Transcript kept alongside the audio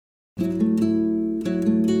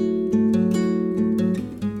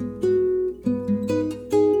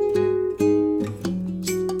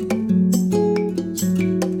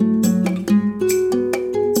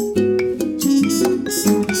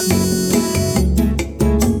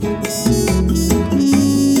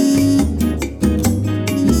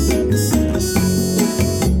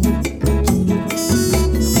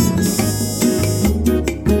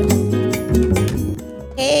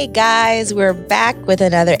Hey guys, we're back with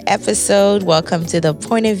another episode. Welcome to the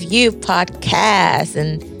Point of View podcast.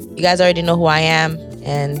 And you guys already know who I am,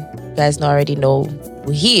 and you guys already know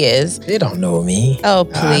who he is. They don't know me. Oh,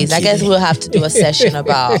 please. I guess we'll have to do a session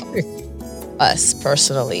about us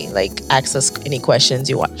personally. Like, ask us any questions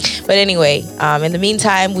you want. But anyway, in the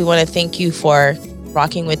meantime, we want to thank you for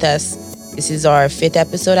rocking with us. This is our 5th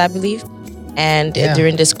episode, I believe. And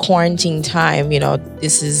during this quarantine time,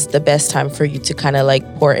 this is the best time for you to kind of like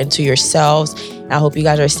pour into yourselves. I hope you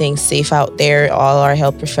guys are staying safe out there. All our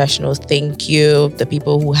health professionals, thank you. The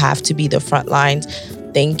people who have to be the front lines,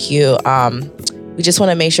 thank you. We just want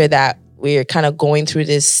to make sure that we're kind of going through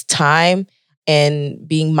this time and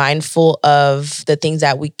being mindful of the things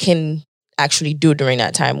that we can actually do during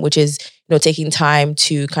that time, which is, taking time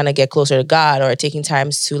to kind of get closer to God, or taking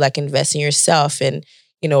time to like invest in yourself and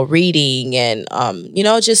reading and,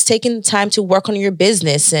 just taking time to work on your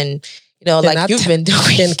business and, like you've been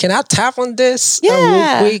doing. Can I tap on this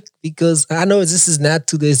real quick? Because I know this is not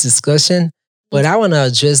today's discussion, but I want to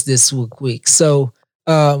address this real quick. So,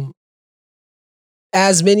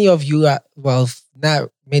 as many of you,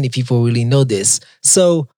 not many people really know this.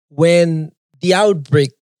 So when the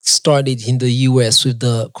outbreak started in the US with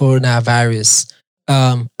the coronavirus,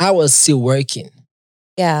 I was still working.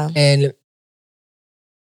 Yeah. And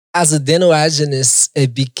as a dental hygienist,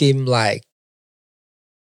 it became like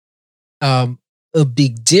a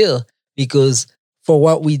big deal because for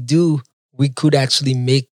what we do, we could actually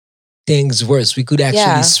make things worse. We could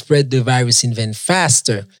actually spread the virus even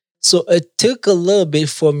faster. So it took a little bit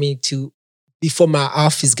for me before my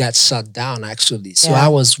office got shut down, actually. So I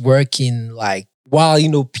was working like while,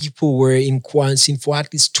 people were in quarantine for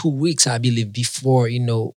at least 2 weeks, I believe, before,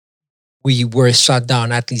 we were shut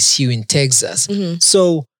down, at least here in Texas. Mm-hmm.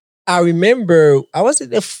 So I remember I was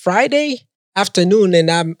at a Friday afternoon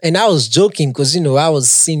and I was joking because, I was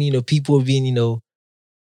seeing, people being,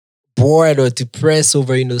 bored or depressed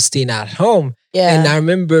over, staying at home. Yeah. And I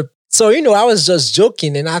remember, so, I was just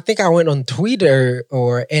joking and I think I went on Twitter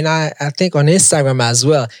and I think on Instagram as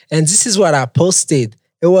well. And this is what I posted.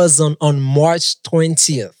 It was on March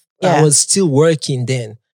 20th. Yeah. I was still working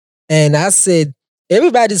then. And I said,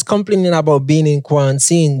 everybody's complaining about being in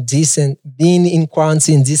quarantine, this and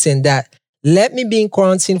that. Let me be in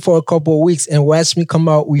quarantine for a couple of weeks and watch me come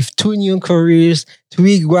out with 2 new careers,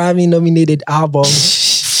 3 Grammy-nominated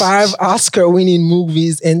albums, 5 Oscar-winning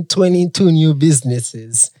movies, and 22 new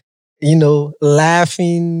businesses.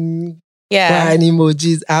 Laughing, crying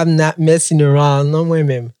emojis. I'm not messing around. No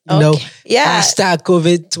women. Hashtag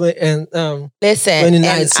COVID and listen,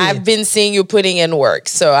 and I've been seeing you putting in work,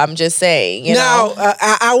 so I'm just saying.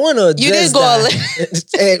 I want to address you did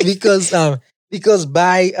that because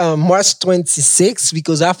by March 26th,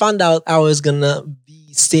 because I found out I was gonna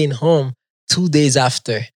be staying home 2 days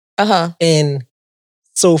after. And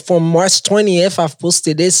so from March 20th, I've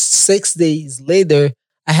posted this. 6 days later,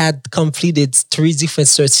 I had completed 3 different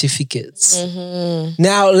certificates. Mm-hmm.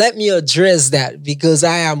 Now, let me address that because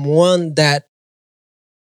I am one that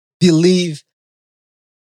believe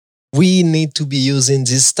we need to be using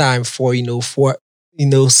this time for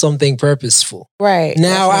something purposeful. Right.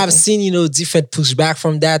 Now, definitely. I've seen, different pushback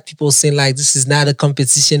from that. People saying like, this is not a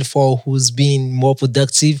competition for who's being more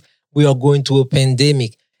productive. We are going to a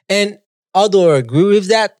pandemic. And although I agree with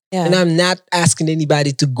that, and I'm not asking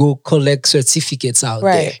anybody to go collect certificates out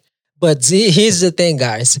there. But here's the thing,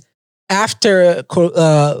 guys. After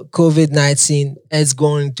COVID-19, it's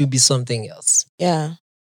going to be something else. Yeah.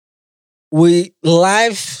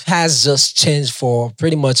 Life has just changed for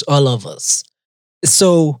pretty much all of us.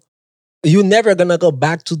 So you're never going to go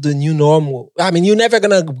back to the new normal. I mean, you're never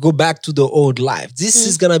going to go back to the old life. This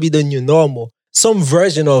is going to be the new normal. Some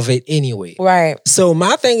version of it anyway. Right. So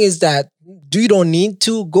my thing is that you don't need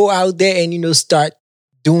to go out there and, start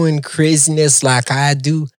doing craziness like I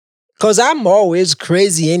do. Because I'm always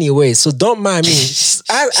crazy anyway. So don't mind me.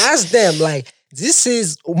 Ask them, like, this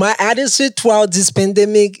is my attitude throughout this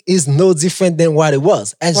pandemic is no different than what it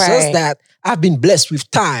was. It's just that I've been blessed with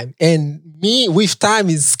time. And me with time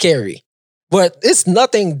is scary. But it's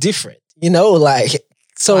nothing different,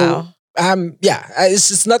 so... Wow.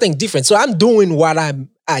 It's nothing different. So I'm doing what I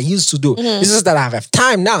used to do. Mm-hmm. It's just that I have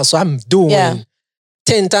time now, so I'm doing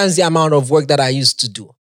 10 times the amount of work that I used to do.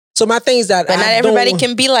 So my thing is that But not everybody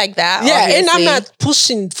can be like that. Yeah, obviously. and I'm not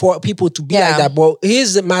pushing for people to be Yeah. like that. But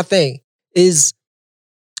here's my thing is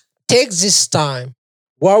take this time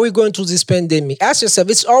while we're going through this pandemic. Ask yourself,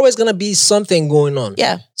 it's always gonna be something going on.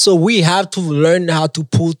 Yeah. So we have to learn how to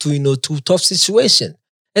pull to tough situation.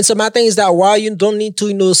 And so my thing is that while you don't need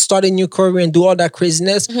to start a new career and do all that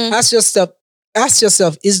craziness, Mhm. ask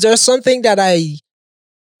yourself, is there something that I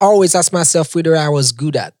always ask myself whether I was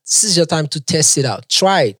good at? This is your time to test it out.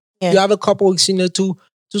 Try it. Yeah. You have a couple weeks, to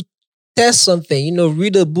test something,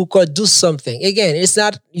 read a book or do something. Again, it's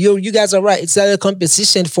not you guys are right. It's not a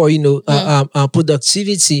competition for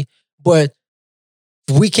productivity, but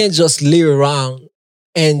we can't just lay around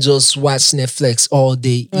and just watch Netflix all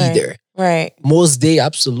day Right. either. Right. Most day,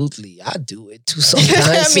 absolutely, I do it too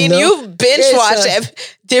sometimes. I mean, you binge Yes, watch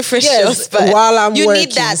different shows, but while I'm you working,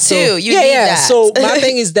 need that so- too. You need that. So my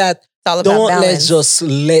thing is that It's all about don't balance. let's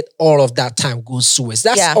let all of that time go to waste.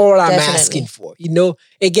 That's Yeah, all I'm definitely. asking for.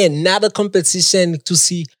 Again, not a competition to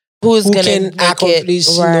see Who's who gonna can make accomplish,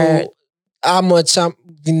 it right? how much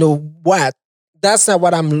what. That's not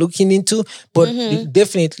what I'm looking into. But Mhm.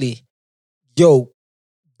 definitely,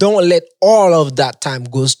 don't let all of that time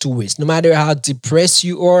goes to waste. No matter how depressed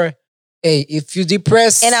you are, hey, if you're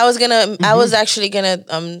depressed, And I was Mhm. actually gonna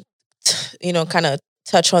kind of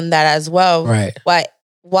touch on that as well. right,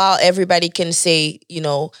 While everybody can say,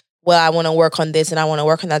 well, I want to work on this and I want to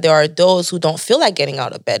work on that, there are those who don't feel like getting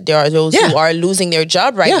out of bed. There are those Yeah. who are losing their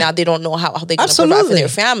job right Yeah. now. They don't know how they're going to provide for Absolutely. their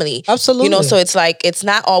family. absolutely, So it's like it's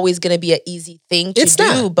not always going to be an easy thing to It's do,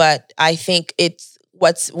 not. but I think it's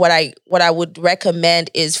what I would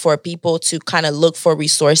recommend is for people to kind of look for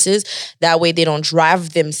resources. That way they don't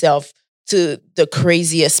drive themselves to the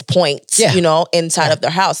craziest points, Yeah. inside Yeah. of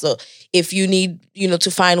their house. So if you need,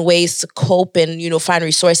 to find ways to cope and, find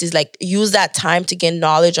resources, like use that time to gain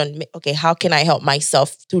knowledge on, okay, how can I help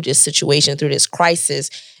myself through this situation, through this crisis?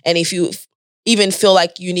 And if you even feel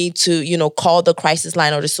like you need to, call the crisis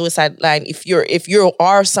line or the suicide line, if you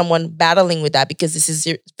are someone battling with that, because this is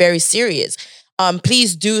very serious,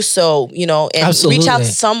 please do so, and reach out Absolutely. to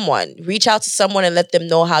someone. Reach out to someone and let them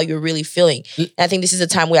know how you're really feeling. And I think this is a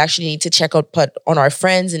time we actually need to check up on our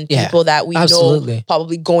friends and Yeah, people that we know absolutely.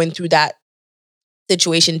 probably going through that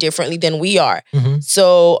situation differently than we are. Mhm.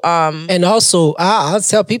 So, And also, I'll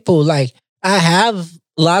tell people like I have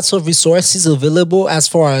lots of resources available as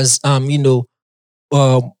far as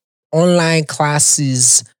online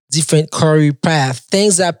classes, different career path,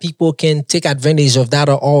 things that people can take advantage of that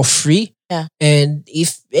are all free. Yeah. And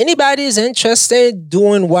if anybody is interested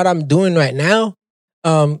doing what I'm doing right now,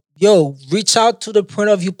 reach out to the Point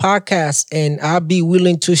of View podcast and I'll be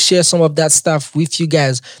willing to share some of that stuff with you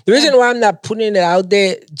guys. The reason why I'm not putting it out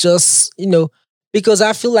there, just, because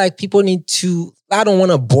I feel like people I don't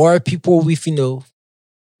want to bore people with,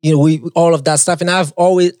 with all of that stuff. And I've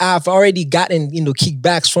already gotten,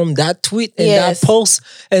 kickbacks from that tweet and Yes. that post.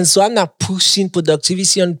 And so I'm not pushing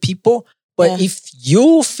productivity on people. But Yeah. if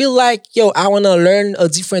you feel like, I want to learn a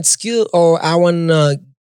different skill or I want to,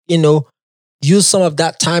 use some of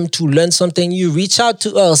that time to learn something, you reach out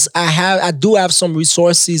to us. I do have some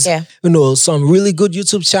resources, Yeah. Some really good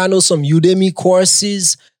YouTube channels, some Udemy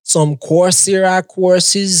courses, some Coursera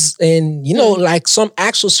courses, and like some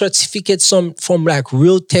actual certificates, some from like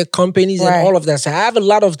real tech companies Right. and all of that. So I have a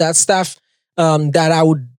lot of that stuff that I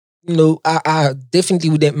would, I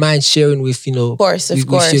definitely wouldn't mind sharing with, of course, with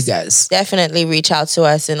you guys. definitely reach out to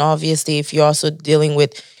us. And obviously, if you're also dealing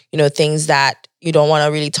with, things that you don't want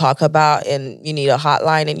to really talk about and you need a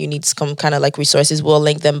hotline and you need some kind of like resources, we'll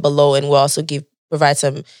link them below and we'll also provide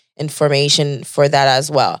some information for that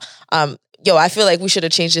as well. I feel like we should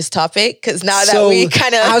have changed this topic because now that we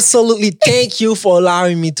kind of... Absolutely. Thank you for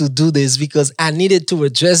allowing me to do this because I needed to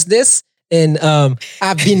address this. And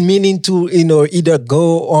I've been meaning to, either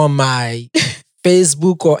go on my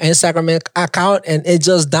Facebook or Instagram account, and it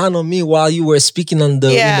just dawned on me while you were speaking on the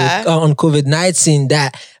on COVID-19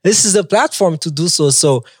 that this is a platform to do so.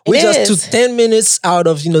 So we just took 10 minutes out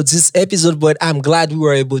of this episode, but I'm glad we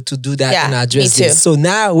were able to do that and address me too. this. So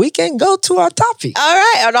now we can go to our topic. All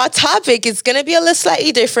right, on our topic, it's going to be a little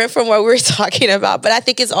slightly different from what we're talking about, but I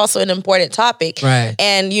think it's also an important topic. Right.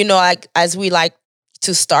 And as we like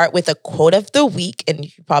to start with a quote of the week, and you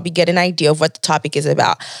probably get an idea of what the topic is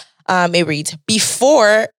about. It reads,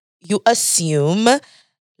 before you assume,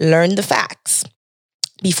 learn the facts.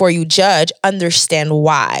 Before you judge, understand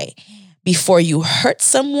why. Before you hurt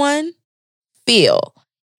someone, feel.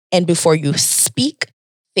 And before you speak,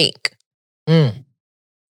 think.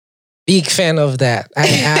 Big fan of that.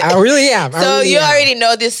 I really am. I So really you am. already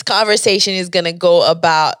know this conversation is going to go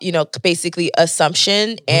about, basically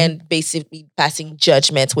assumption and basically passing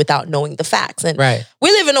judgments without knowing the facts. And Right.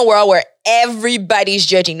 we live in a world where everybody's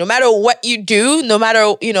judging, no matter what you do, no matter,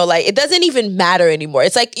 like it doesn't even matter anymore.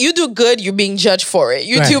 It's like you do good, you're being judged for it.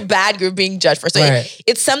 You Right. do bad, you're being judged for it. So Right.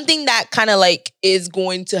 it's something that kind of like is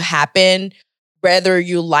going to happen whether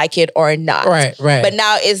you like it or not. Right. But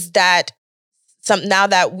now now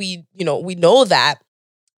that we know that,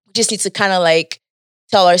 we just need to kind of like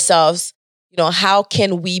tell ourselves, how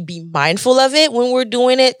can we be mindful of it when we're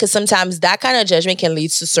doing it? Because sometimes that kind of judgment can lead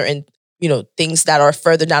to certain, things that are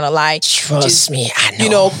further down the line. Trust me, I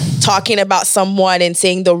know. Talking about someone and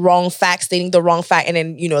saying the wrong fact, stating the wrong fact, and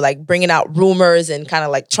then, like bringing out rumors and kind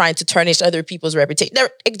of like trying to tarnish other people's reputation.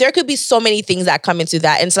 There could be so many things that come into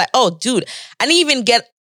that. And it's like, oh, dude, I didn't even get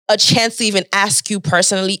a chance to even ask you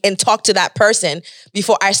personally and talk to that person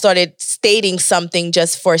before I started stating something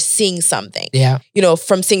just for seeing something. Yeah.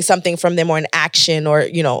 From seeing something from them or an action or,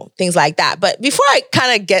 things like that. But before I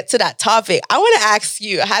kind of get to that topic, I want to ask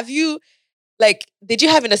you, did you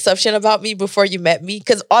have an assumption about me before you met me?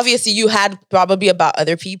 Because obviously you had probably about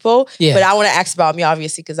other people, Yeah. but I want to ask about me,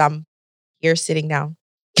 obviously, because I'm here sitting down.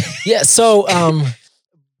 Yeah. So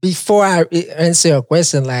before I answer your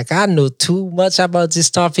question, like I know too much about this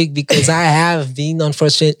topic because I have been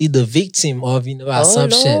unfortunately the victim of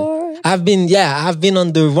assumption. Lord. I've been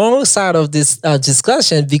on the wrong side of this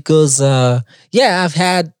discussion because I've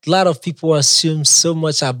had a lot of people assume so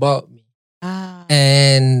much about me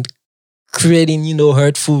and creating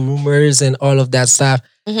hurtful rumors and all of that stuff.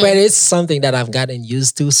 Mhm. But it's something that I've gotten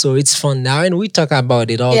used to, so it's fun now, and we talk about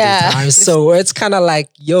it all Yeah. the time. So it's kind of like,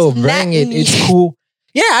 yo, bring it. It's cool.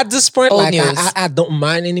 Yeah, at this point, Old like news. I don't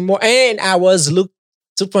mind anymore. And I was looked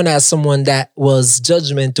upon as someone that was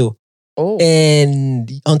judgmental. Oh.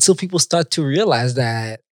 And until people start to realize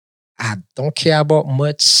that I don't care about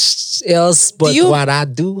much else but what I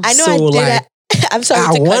do. I know so I did like, that. I'm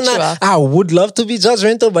sorry to cut you off. I would love to be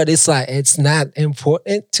judgmental, but it's like it's not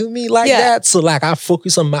important to me like that. So like I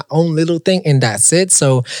focus on my own little thing and that's it.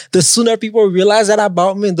 So the sooner people realize that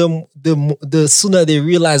about me, the sooner they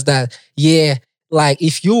realize that, like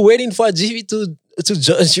if you're waiting for GV to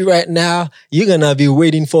judge you right now, you're gonna be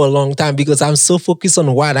waiting for a long time because I'm so focused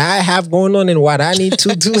on what I have going on and what I need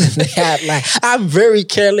to do. That like I'm very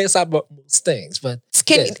careless about most things. But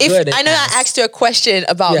I know I asked you a question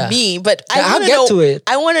about me, but I'll get to it.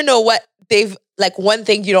 I want to know what they've like one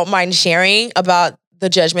thing you don't mind sharing about the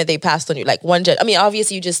judgment they passed on you. Like one I mean,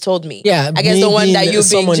 obviously you just told me. Yeah, I guess the one that you being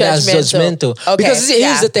someone that's judgmental. Okay, because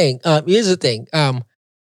here's the thing.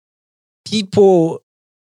 People.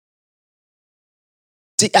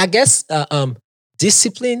 I guess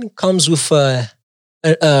discipline comes with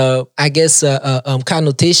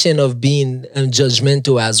connotation of being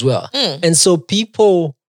judgmental as well. And so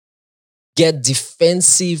people get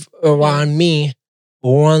defensive around me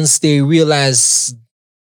once they realize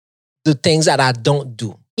the things that I don't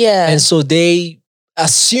do. Yeah. And so they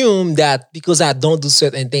assume that because I don't do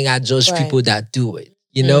certain things, I judge people that do it,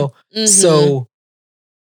 Mm-hmm. So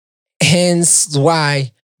hence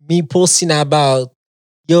why me posting about,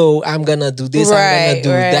 yo, I'm gonna do this, I'm gonna do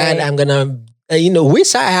that, I'm gonna,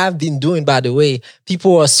 which I have been doing, by the way.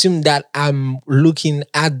 People assume that I'm looking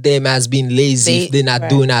at them as being lazy if they're not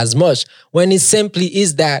doing as much. When it simply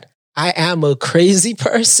is that I am a crazy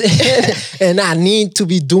person and I need to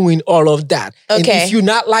be doing all of that. Okay. And if you're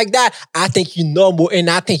not like that, I think you're normal and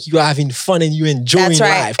I think you're having fun and you're enjoying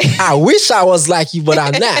life. I wish I was like you, but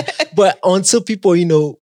I'm not. But until people,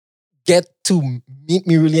 get to meet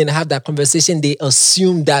me really and have that conversation, they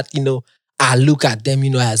assume that, I look at them,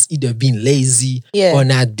 as either being lazy or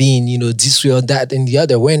not being, this way or that and the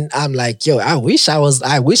other. When I'm like, yo, I wish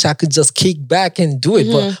I could just kick back and do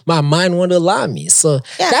it, but my mind won't allow me. So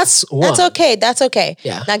that's one. That's okay.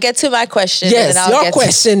 Yeah. Now get to my question. Yes, your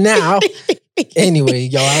question now. Anyway,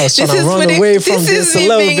 yo, I was trying to run away from this a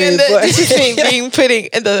little bit. This is me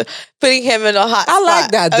putting him in a hot spot. I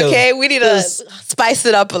like that though. Okay, we need to spice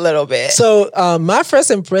it up a little bit. So my first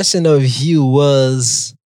impression of you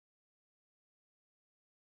was,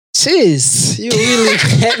 jeez, you really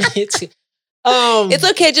get me to. It's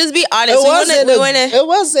okay, just be honest. It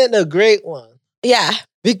wasn't a great one. Yeah.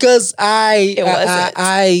 Because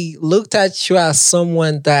I looked at you as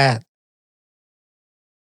someone that,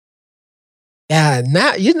 I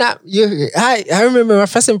remember my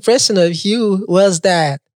first impression of you was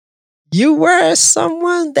that you were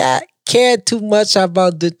someone that cared too much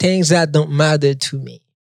about the things that don't matter to me.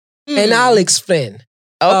 And I'll explain.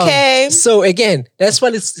 Okay. So again, that's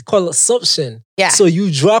what it's called assumption. Yeah. So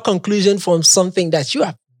you draw a conclusion from something that you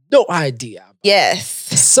have no idea. Yes.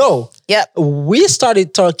 So Yep. we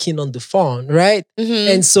started talking on the phone, right?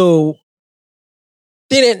 Mhm. And so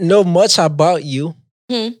didn't know much about you.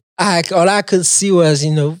 Mhm. All I could see was,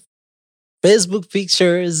 Facebook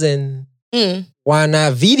pictures and Mm. why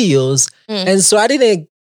not videos. Mm. And so I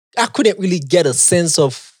couldn't really get a sense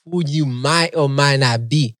of who you might or might not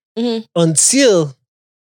be Mhm. until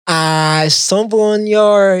I stumbled on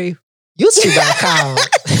your YouTube account.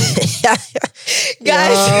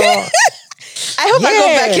 Guys, I hope I go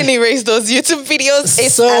back and erase those YouTube videos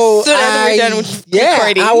as soon as we're done with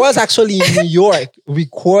recording. I was actually in New York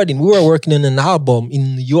recording. We were working on an album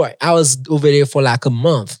in New York. I was over there for like a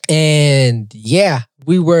month. And yeah,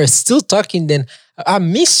 we were still talking then. I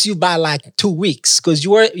missed you by like 2 weeks because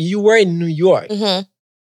you were in New York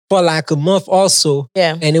for like a month also.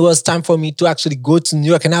 Yeah. And it was time for me to actually go to New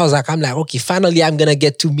York. And I'm like, okay, finally I'm going to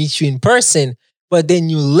get to meet you in person. But then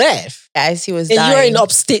you left. As he was and dying. you're in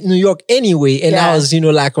upstate New York anyway. And I was,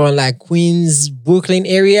 like around like Queens, Brooklyn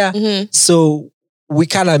area. So we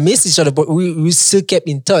kind of missed each other, but we still kept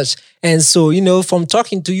in touch. And so, from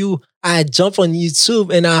talking to you, I jumped on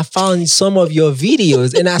YouTube and I found some of your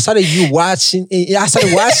videos and I started watching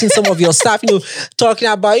some of your stuff, talking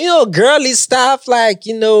about, girly stuff, like,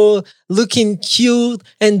 looking cute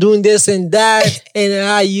and doing this and that. And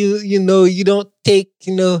how you don't take,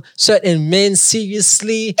 certain men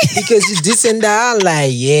seriously because you this and that. I'm like,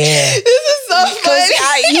 yeah. This is so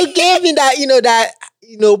funny. You gave me that, that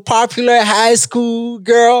popular high school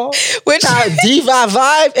girl, which diva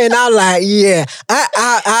vibe, and I'm like, yeah,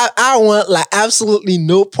 I want like absolutely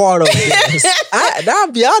no part of this.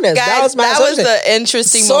 I'll be honest, guys, that was the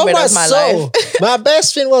interesting moment of my life. My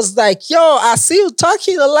best friend was like, yo, I see you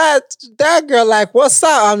talking a lot to that girl. Like, what's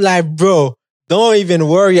up? I'm like, bro, don't even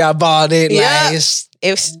worry about it. Yeah, like,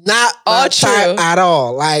 it's not all true at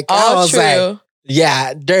all. Like, all I was true. like,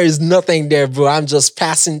 yeah, there is nothing there, bro. I'm just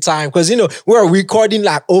passing time. Because, we're recording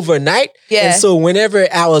like overnight. Yeah. And so whenever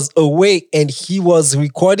I was awake and he was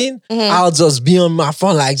recording, I'll just be on my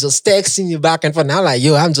phone, like just texting you back and forth. And I'm like,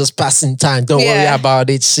 yo, I'm just passing time. Don't worry about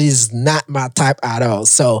it. She's not my type at all.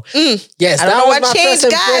 So, yes, I don't know what changed,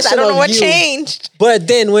 guys. I don't know what changed. But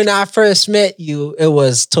then when I first met you, it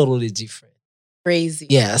was totally different. Crazy.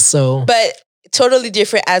 Yeah, so. But totally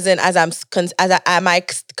different as am I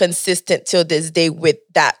consistent till this day with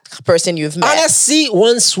that person you've met? Honestly,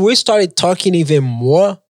 once we started talking even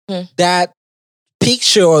more, that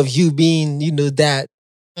picture of you being, that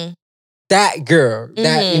girl,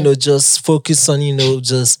 that, just focus on,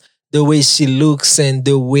 just the way she looks and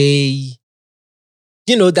the way,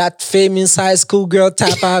 that famous high school girl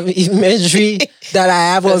type of imagery that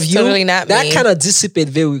I have of you. Totally not that me. kind of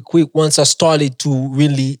dissipated very quick once I started to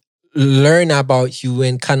really learn about you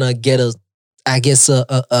and kind of get a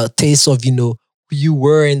taste of, who you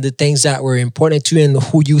were and the things that were important to you and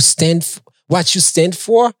who you stand for, what you stand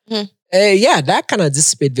for. Yeah, that kind of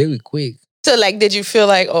dissipated very quick. So like, did you feel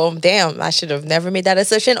like, oh, damn, I should have never made that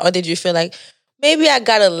assumption? Or did you feel like maybe I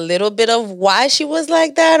got a little bit of why she was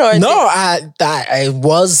like that? Or no, I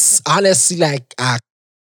was honestly like, I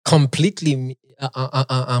completely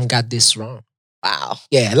got this wrong. Wow.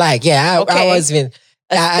 Yeah, like, I was even...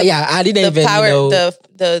 I didn't even know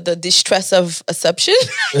the distress of assumption.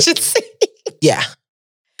 I should say. Yeah.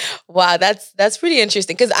 Wow, that's pretty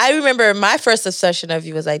interesting. Because I remember my first assumption of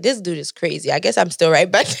you was like, this dude is crazy. I guess I'm still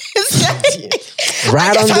right, but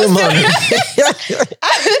right on the money.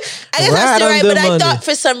 I guess I'm still right, but I thought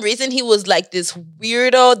for some reason he was like this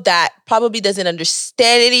weirdo that probably doesn't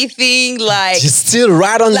understand anything. Like, you're still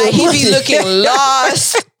right on the money. Like he'd be looking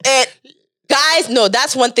lost. And guys, no,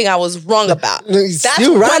 that's one thing I was wrong about. That's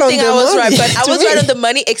one thing I was right, but I was right on the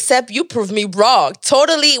money, except you proved me wrong.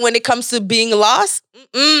 Totally, when it comes to being lost,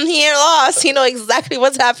 he ain't lost. He know exactly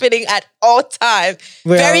what's happening at all time.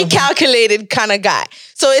 Well, very calculated kind of guy.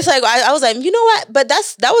 So it's like, I was like, you know what? But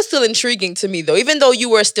that was still intriguing to me though, even though you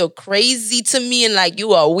were still crazy to me and like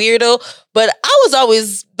you are a weirdo, but I was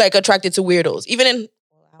always like attracted to weirdos, even in,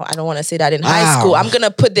 I don't want to say that in high school. I'm going to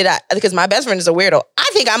put that because my best friend is a weirdo. I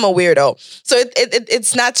think I'm a weirdo. So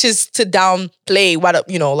it's not just to downplay what,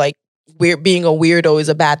 like being a weirdo is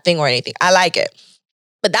a bad thing or anything. I like it.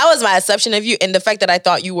 But that was my assumption of you. And the fact that I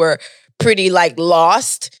thought you were pretty like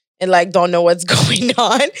lost and like don't know what's going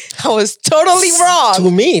on. I was totally wrong.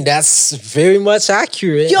 To me, that's very much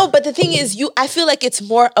accurate. Yo, but the thing is, I feel like it's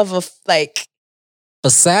more of a like...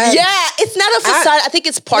 facade? Yeah, it's not a facade. I think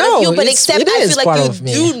it's part of you, but except I feel like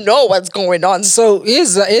you do know what's going on. So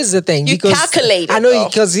here's the thing. You calculate it. I know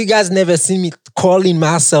because you guys never see me calling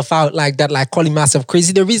myself out like that, like calling myself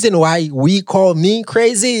crazy. The reason why we call me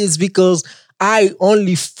crazy is because I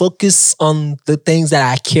only focus on the things that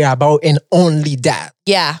I care about and only that.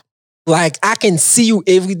 Yeah. Like I can see you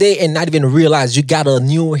every day and not even realize you got a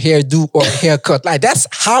new hairdo or haircut. Like that's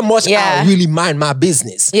how much I really mind my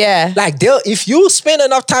business. Yeah. Like if you spend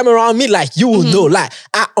enough time around me, like you will know. Like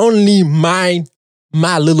I only mind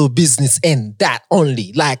my little business and that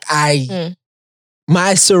only. Like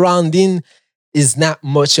my surrounding is not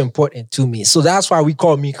much important to me. So that's why we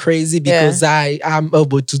call me crazy, because I'm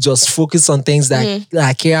able to just focus on things that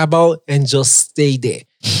I care about and just stay there.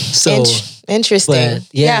 So interesting.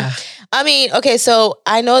 Yeah. I mean, okay, so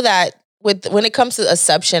I know that when it comes to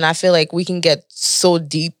assumption, I feel like we can get so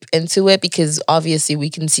deep into it because obviously we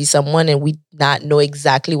can see someone and we not know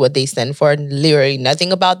exactly what they stand for, literally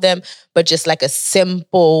nothing about them, but just like a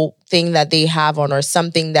simple thing that they have on or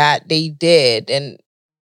something that they did. And,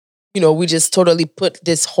 you know, we just totally put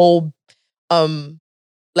this whole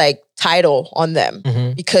like title on them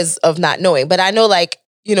because of not knowing. But I know, like,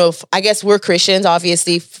 you know, I guess we're Christians,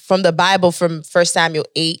 obviously, from the Bible, from 1 Samuel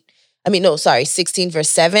 16 verse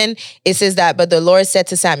 7, it says that, but the Lord said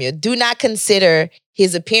to Samuel, do not consider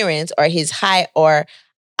his appearance or his height,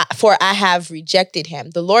 for I have rejected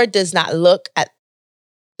him. The Lord does not look at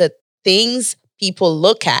the things people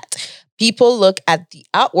look at. People look at the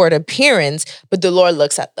outward appearance, but the Lord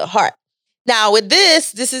looks at the heart. Now with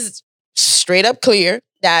this is straight up clear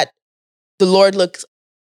that the Lord looks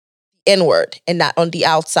inward and not on the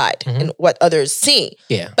outside and what others see.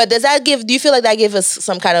 Yeah. But do you feel like that gives us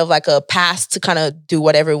some kind of like a pass to kind of do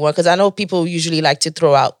whatever we want? Because I know people usually like to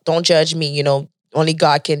throw out, don't judge me, you know, only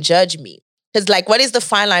God can judge me. Because like, what is the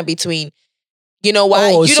fine line between, you know, why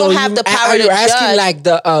you don't have the power to judge? Asking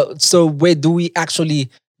like so where do we actually,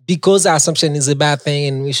 because our assumption is a bad thing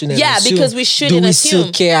and we shouldn't assume, because we shouldn't assume. Do we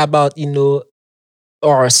still care about, you know,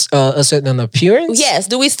 or a certain appearance? Yes.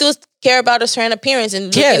 Do we still care about a certain appearance and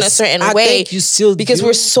look in a certain way? I think you still because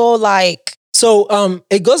we're so like. So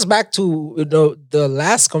it goes back to, you know, the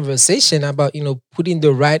last conversation about, you know, putting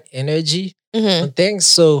the right energy on things.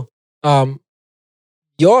 So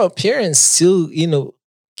your appearance still, you know,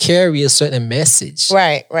 carry a certain message.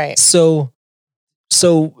 Right, right. So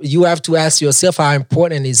you have to ask yourself, how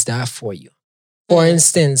important is that for you? For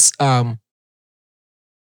instance, I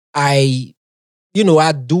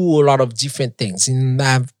do a lot of different things and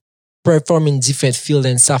I perform in different fields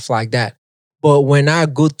and stuff like that. But when I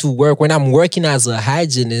go to work, when I'm working as a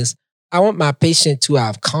hygienist, I want my patient to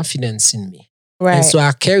have confidence in me. Right. And so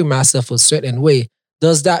I carry myself a certain way.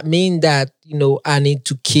 Does that mean that, you know, I need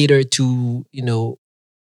to cater to, you know,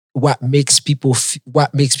 what makes people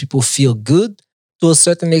feel good to a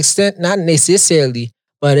certain extent? Not necessarily,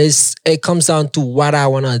 but it comes down to what I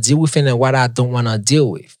want to deal with and what I don't want to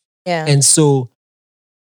deal with. Yeah. And so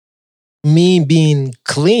me being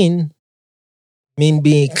clean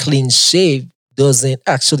shaved doesn't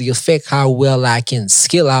actually affect how well I can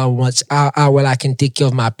skill, how well I can take care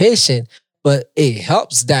of my patient. But it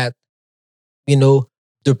helps that, you know,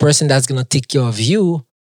 the person that's gonna take care of you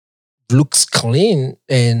looks clean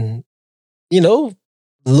and, you know,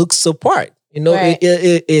 looks the part. You know, right.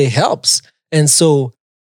 it helps. And so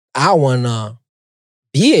I wanna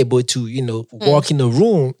be able to, you know, walk in the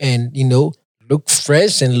room and, you know, look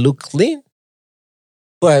fresh and look clean.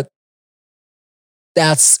 But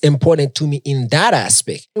that's important to me in that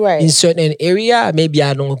aspect. Right. In certain area, maybe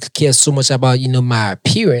I don't care so much about, you know, my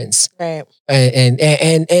appearance. Right.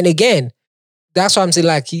 And again, that's why I'm saying,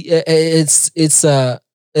 like, it's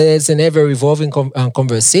an ever evolving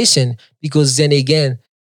conversation, because then again,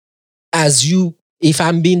 if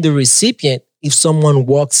I'm being the recipient, if someone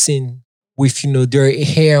walks in with, you know, their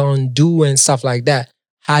hair undo and stuff like that,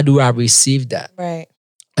 how do I receive that? Right.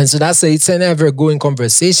 And so it's an ever going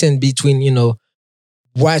conversation between, you know,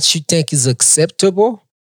 what you think is acceptable,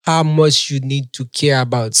 how much you need to care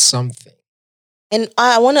about something. And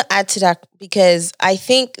I want to add to that, because I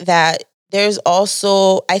think that there's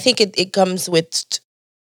also, I think it comes with,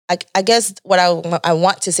 I guess what I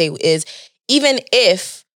want to say is, even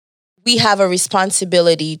if we have a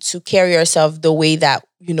responsibility to carry ourselves the way that,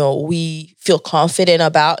 you know, we feel confident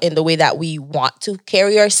about, in the way that we want to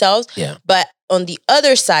carry ourselves. Yeah. But on the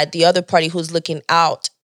other side, the other party who's looking out,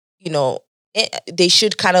 you know, they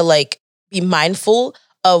should kind of like be mindful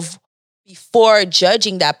of, before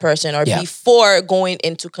judging that person or before going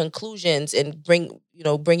into conclusions and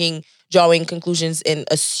drawing conclusions and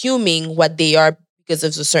assuming what they are because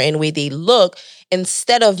of a certain way they look,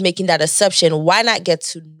 instead of making that assumption, why not get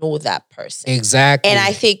to know that person? Exactly. And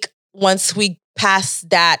I think once we pass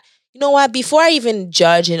that, you know what, before I even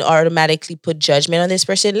judge and automatically put judgment on this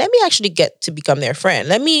person, let me actually get to become their friend.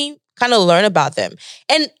 Let me kind of learn about them.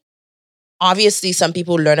 And obviously some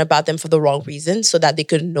people learn about them for the wrong reason so that they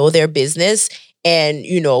could know their business and,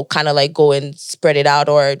 kind of like go and spread it out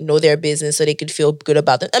or know their business so they could feel good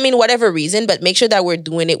about them. I mean, whatever reason, but make sure that we're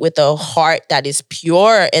doing it with a heart that is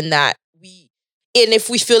pure and that and if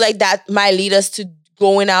we feel like that might lead us to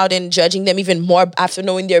going out and judging them even more after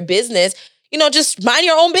knowing their business, just mind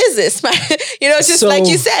your own business. Just like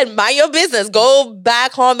you said, mind your business. Go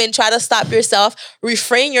back home and try to stop yourself,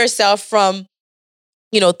 refrain yourself from,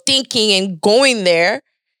 thinking and going there.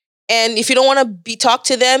 And if you don't want to talk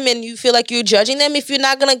to them and you feel like you're judging them, if you're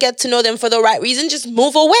not going to get to know them for the right reason, just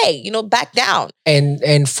move away, back down.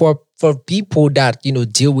 And for people that,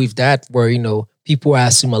 deal with that, where, people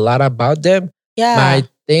assume a lot about them, my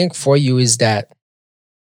thing for you is that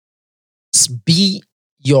be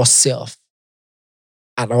yourself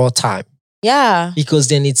at all time. Yeah. Because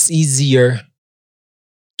then it's easier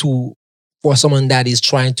for someone that is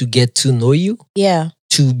trying to get to know you. Yeah.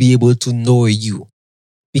 To be able to know you.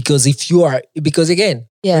 Because again,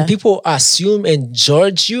 when people assume and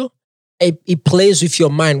judge you, it plays with your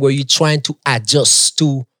mind where you're trying to adjust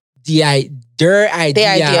to their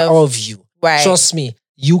idea of you. Right. Trust me,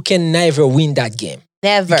 you can never win that game.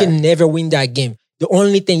 Never. You can never win that game. The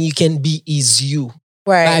only thing you can be is you.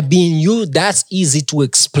 Right. By being you, that's easy to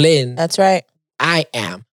explain. That's right. I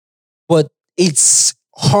am. But it's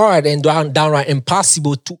hard and downright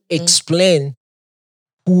impossible to explain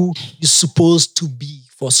who you're supposed to be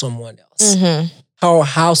for someone else. Mm-hmm.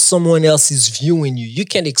 How someone else is viewing you. You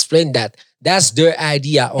can't explain that. That's their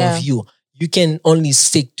idea of you. You can only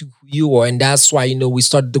stick to who you are. And that's why, when we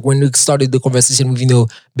started the conversation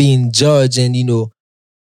with, being judged and,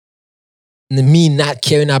 me not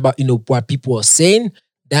caring about, what people are saying.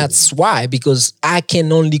 That's why, because I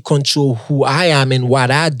can only control who I am and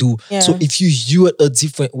what I do. Yeah. So if you view it a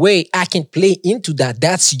different way, I can play into that.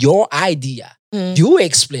 That's your idea. You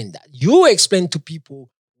explain that. You explain to people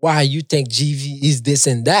why you think GV is this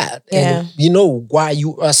and that. Yeah. And why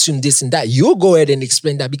you assume this and that. You go ahead and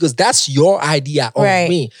explain that because that's your idea of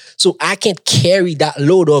me. So I can't carry that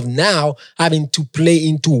load of now having to play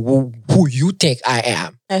into who you think I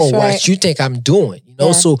am. That's or what you think I'm doing.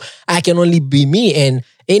 So I can only be me. And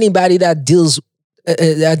anybody that deals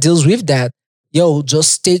with that,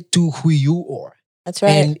 just stick to who you are. That's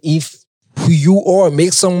right. And if who you are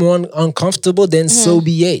makes someone uncomfortable, then so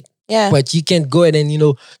be it. Yeah. But you can go ahead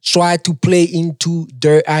and, try to play into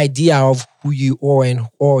their idea of who you are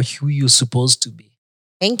or who you're supposed to be.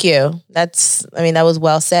 Thank you. That was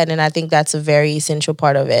well said. And I think that's a very essential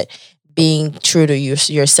part of it. Being true to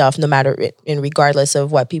yourself, no matter and regardless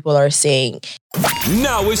of what people are saying.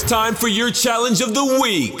 Now it's time for your challenge of the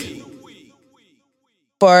week.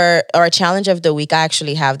 For our challenge of the week, I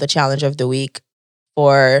actually have the challenge of the week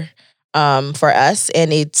for us,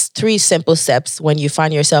 and it's 3 simple steps. When you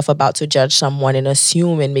find yourself about to judge someone and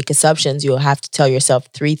assume and make assumptions, you'll have to tell yourself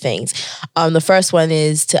 3 things. The first one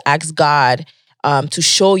is to ask God to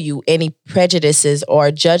show you any prejudices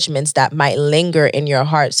or judgments that might linger in your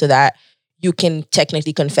heart so that you can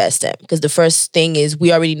technically confess them. Because the first thing is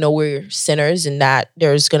we already know we're sinners and that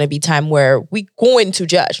there's going to be time where we're going to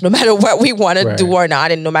judge no matter what we want to do or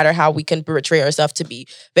not, and no matter how we can portray ourselves to be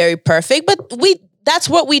very perfect. But that's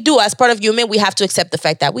what we do as part of human. We have to accept the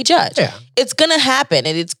fact that we judge. Yeah. It's going to happen.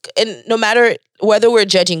 And no matter whether we're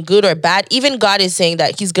judging good or bad, even God is saying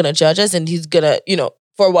that he's going to judge us and he's going to,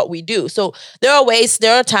 for what we do. So there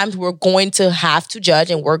are times we're going to have to judge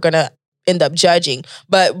and we're going to end up judging.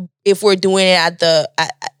 But if we're doing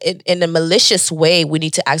it in a malicious way, we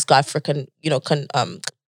need to ask God for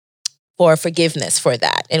for forgiveness for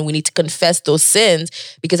that. And we need to confess those sins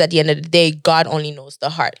because at the end of the day, God only knows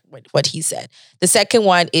the heart, what he said. The second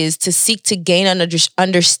one is to seek to gain an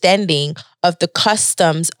understanding of the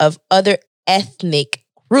customs of other ethnic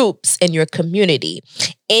groups in your community.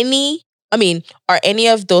 Are any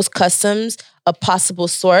of those customs a possible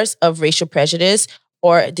source of racial prejudice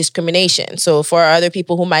or discrimination? So for other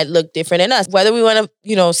people who might look different than us, whether we want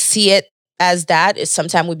to, see it as that, is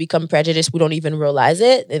sometimes we become prejudiced, we don't even realize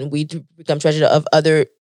it, and we become prejudiced of other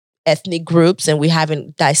ethnic groups and we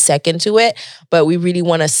haven't dissect into it, but we really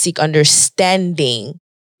want to seek understanding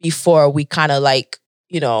before we kind of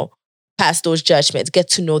pass those judgments, get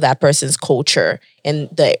to know that person's culture and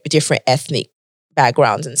the different ethnic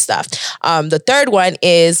backgrounds and stuff. The third one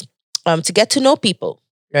is to get to know people,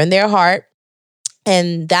 learn their heart,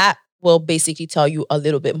 and that will basically tell you a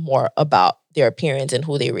little bit more about their appearance and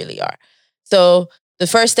who they really are. So the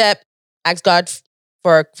first step, ask God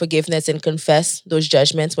for forgiveness and confess those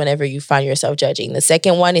judgments whenever you find yourself judging. The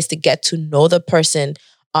second one is to get to know the person,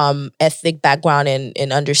 ethnic background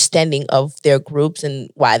and understanding of their groups and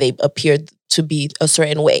why they appear to be a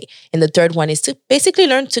certain way. And the third one is to basically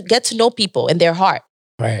learn to get to know people and their heart.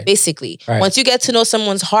 Right. Basically, once you get to know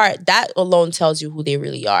someone's heart, that alone tells you who they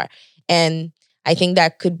really are. And I think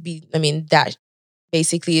that could be, that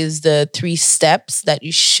basically is the 3 steps that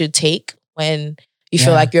you should take when you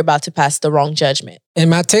feel like you're about to pass the wrong judgment.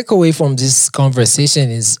 And my takeaway from this conversation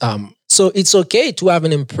is, so it's okay to have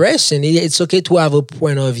an impression. It's okay to have a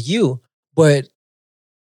point of view. But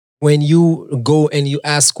when you go and you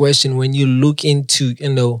ask questions, when you look into,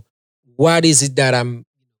 what is it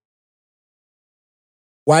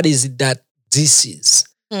that this is?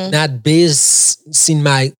 Not basing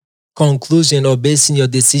my conclusion or basing your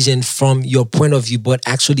decision from your point of view, but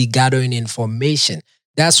actually gathering information.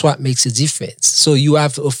 That's what makes a difference. So you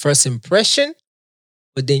have a first impression,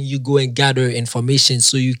 but then you go and gather information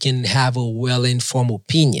so you can have a well-informed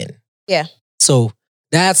opinion. Yeah. So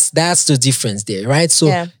that's the difference there, right?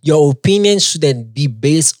 So your opinion shouldn't be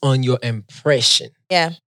based on your impression.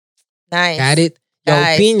 Yeah. Nice. Got it? Your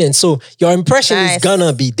opinion. So your impression is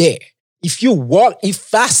gonna be there. If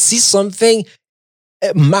I see something,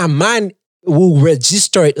 my mind will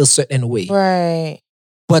register it a certain way. Right.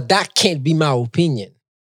 But that can't be my opinion.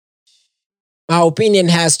 My opinion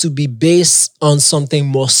has to be based on something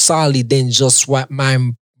more solid than just what my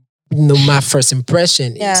first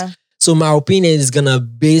impression is. So my opinion is gonna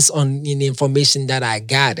based on the information that I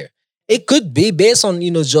gather. It could be based on,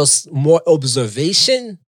 just more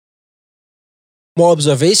observations,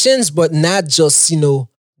 but not just,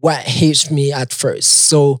 what hits me at first.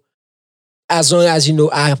 So as long as,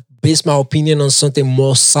 I base my opinion on something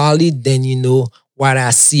more solid than, what I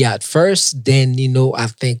see at first, then, I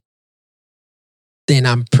think then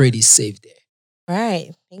I'm pretty safe there.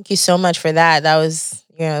 Right. Thank you so much for that. That was,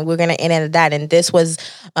 we're going to end at that. And this was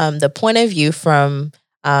the point of view from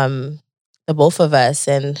the both of us.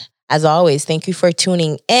 And as always, thank you for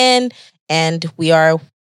tuning in. And we are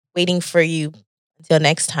waiting for you until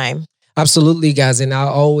next time. Absolutely, guys. And I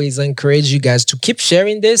always encourage you guys to keep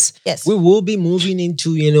sharing this. Yes. We will be moving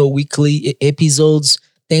into, weekly episodes.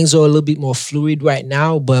 Things are a little bit more fluid right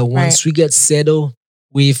now, but once we get settled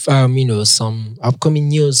with, some upcoming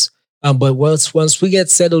news, but once we get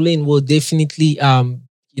settled in, we'll definitely,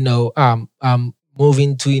 move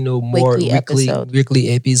into, more weekly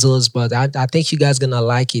episodes. But I think you guys gonna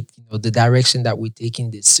like it, the direction that we're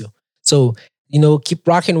taking this to. So, keep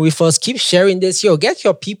rocking with us. Keep sharing this. Get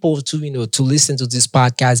your people to, to listen to this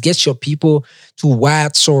podcast. Get your people to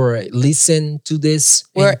watch or listen to this.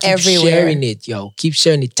 We're everywhere. Sharing it, Keep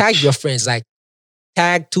sharing it. Tag your friends. Like,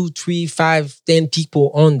 tag 2, 3, 5, 10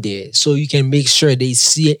 people on there so you can make sure they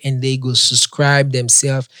see it and they go subscribe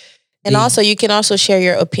themselves. And also, you can also share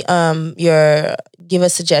your give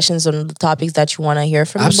us suggestions on the topics that you want to hear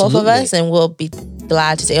from both of us, and we'll be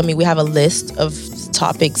glad to say. We have a list of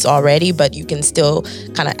topics already, but you can still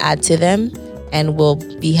kind of add to them, and we'll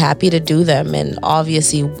be happy to do them. And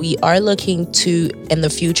obviously, we are looking to in the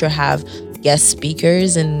future have guest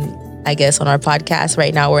speakers, and I guess on our podcast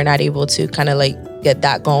right now we're not able to kind of get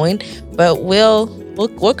that going, but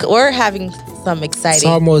we're having some exciting. It's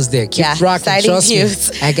almost there. Keep rocking. Trust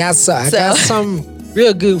news. Me. I got some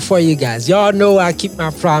real good for you guys. Y'all know I keep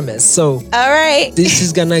my promise. So all right, this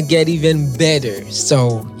is gonna get even better.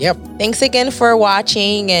 So yep. Thanks again for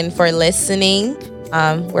watching and for listening.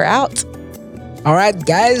 We're out. All right,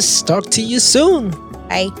 guys. Talk to you soon.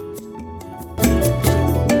 Bye.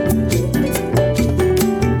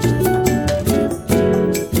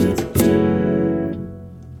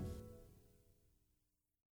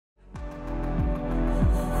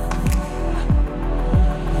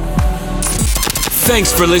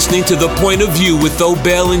 Thanks for listening to The Point of View with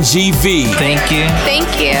Obel and GV. Thank you. Thank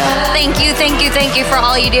you. Thank you, thank you, thank you for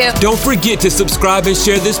all you do. Don't forget to subscribe and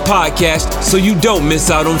share this podcast so you don't miss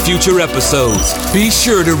out on future episodes. Be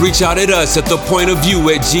sure to reach out at us at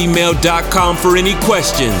thepointofview@gmail.com for any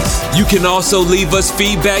questions. You can also leave us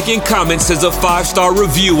feedback and comments as a 5-star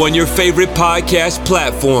review on your favorite podcast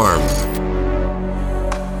platform.